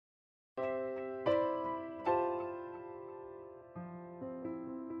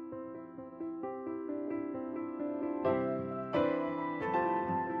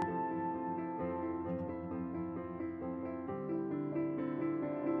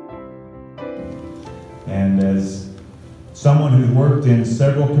And as someone who's worked in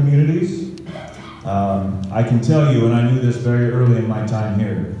several communities, I can tell you, and I knew this very early in my time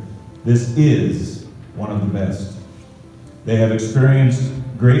here, this is one of the best. They have experienced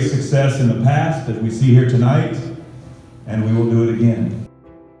great success in the past, as we see here tonight, and we will do it again.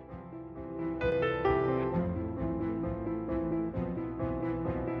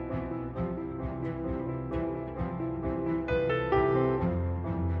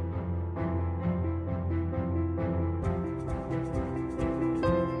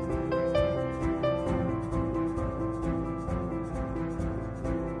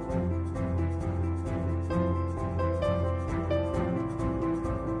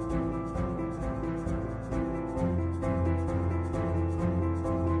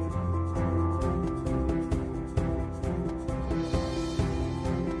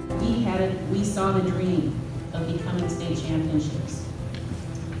 We saw the dream of becoming state championships.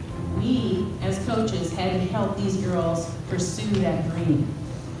 We, as coaches, had to help these girls pursue that dream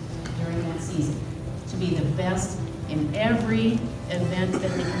during that season, to be the best in every event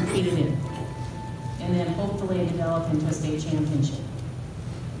that they competed in, and then hopefully develop into a state championship.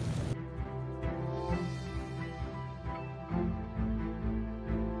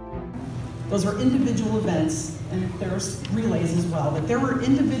 Those were individual events, and there was relays as well, but there were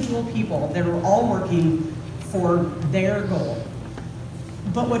individual people that were all working for their goal.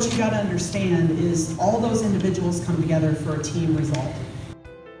 But what you gotta understand is all those individuals come together for a team result.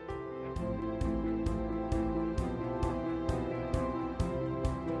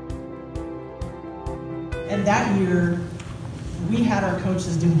 And that year, we had our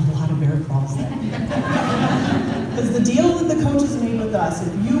coaches doing a lot of bear crawls then. Because the deal that the coaches made with us,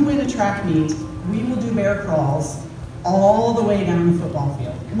 if you win a track meet, we will do bear crawls all the way down the football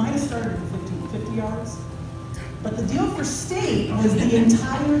field. It might have started at 50 yards, but the deal for state was the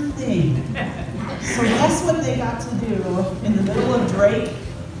entire thing. So guess what they got to do in the middle of Drake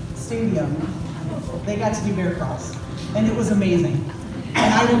Stadium? They got to do bear crawls, and it was amazing.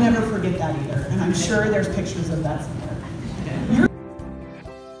 And I will never forget that either, and I'm sure there's pictures of that somewhere.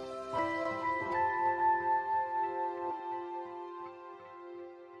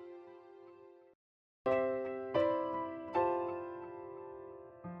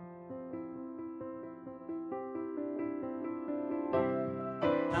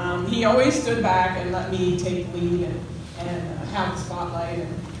 He always stood back and let me take the lead and have the spotlight,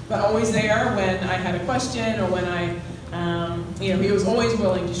 but always there when I had a question or when he was always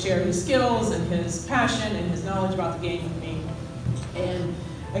willing to share his skills and his passion and his knowledge about the game with me. And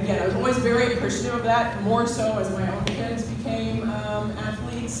again, I was always very appreciative of that, more so as my own kids became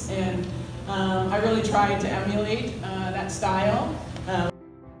athletes, and I really tried to emulate that style.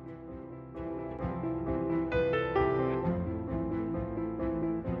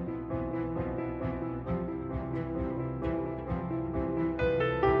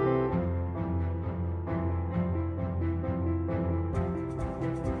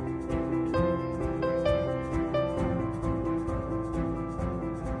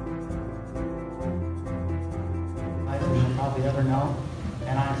 Probably ever know,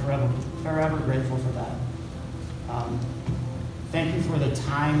 and I'm forever grateful for that. Thank you for the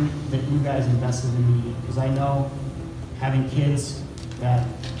time that you guys invested in me, because I know having kids, that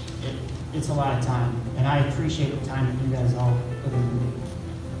it's a lot of time, and I appreciate the time that you guys all put into me.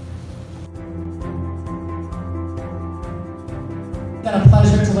 It's been a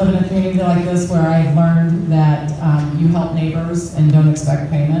pleasure to live in a community like this where I've learned that you help neighbors and don't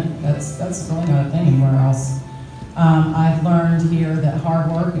expect payment. That's really not a thing anywhere else. I've learned here that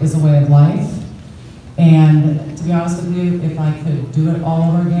hard work is a way of life, and to be honest with you, if I could do it all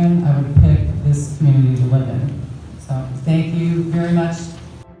over again, I would pick this community to live in. So thank you very much.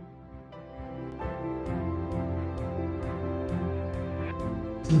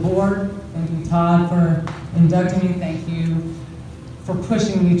 To the board, thank you, Todd, for inducting me. Thank you for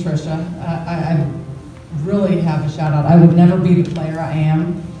pushing me, Trisha. I really have a shout out. I would never be the player I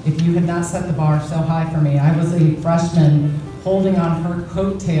am if you had not set the bar so high for me. I was a freshman holding on her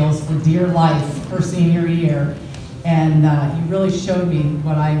coattails for dear life her senior year, and you really showed me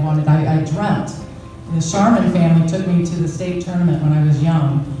what I wanted. I dreamt. The Sharman family took me to the state tournament when I was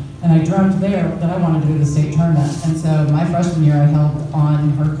young, and I dreamt there that I wanted to go to the state tournament. And so my freshman year, I held on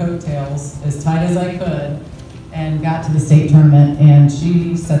her coattails as tight as I could and got to the state tournament, and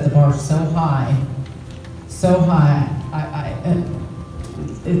she set the bar so high, so high.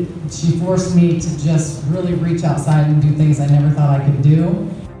 She forced me to just really reach outside and do things I never thought I could do.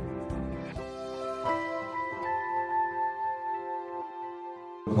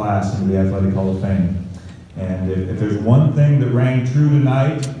 Class into the Athletic Hall of Fame. And if there's one thing that rang true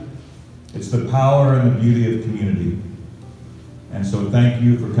tonight, It's the power and the beauty of community. And so thank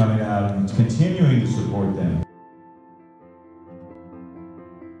you for coming out and continuing to support them.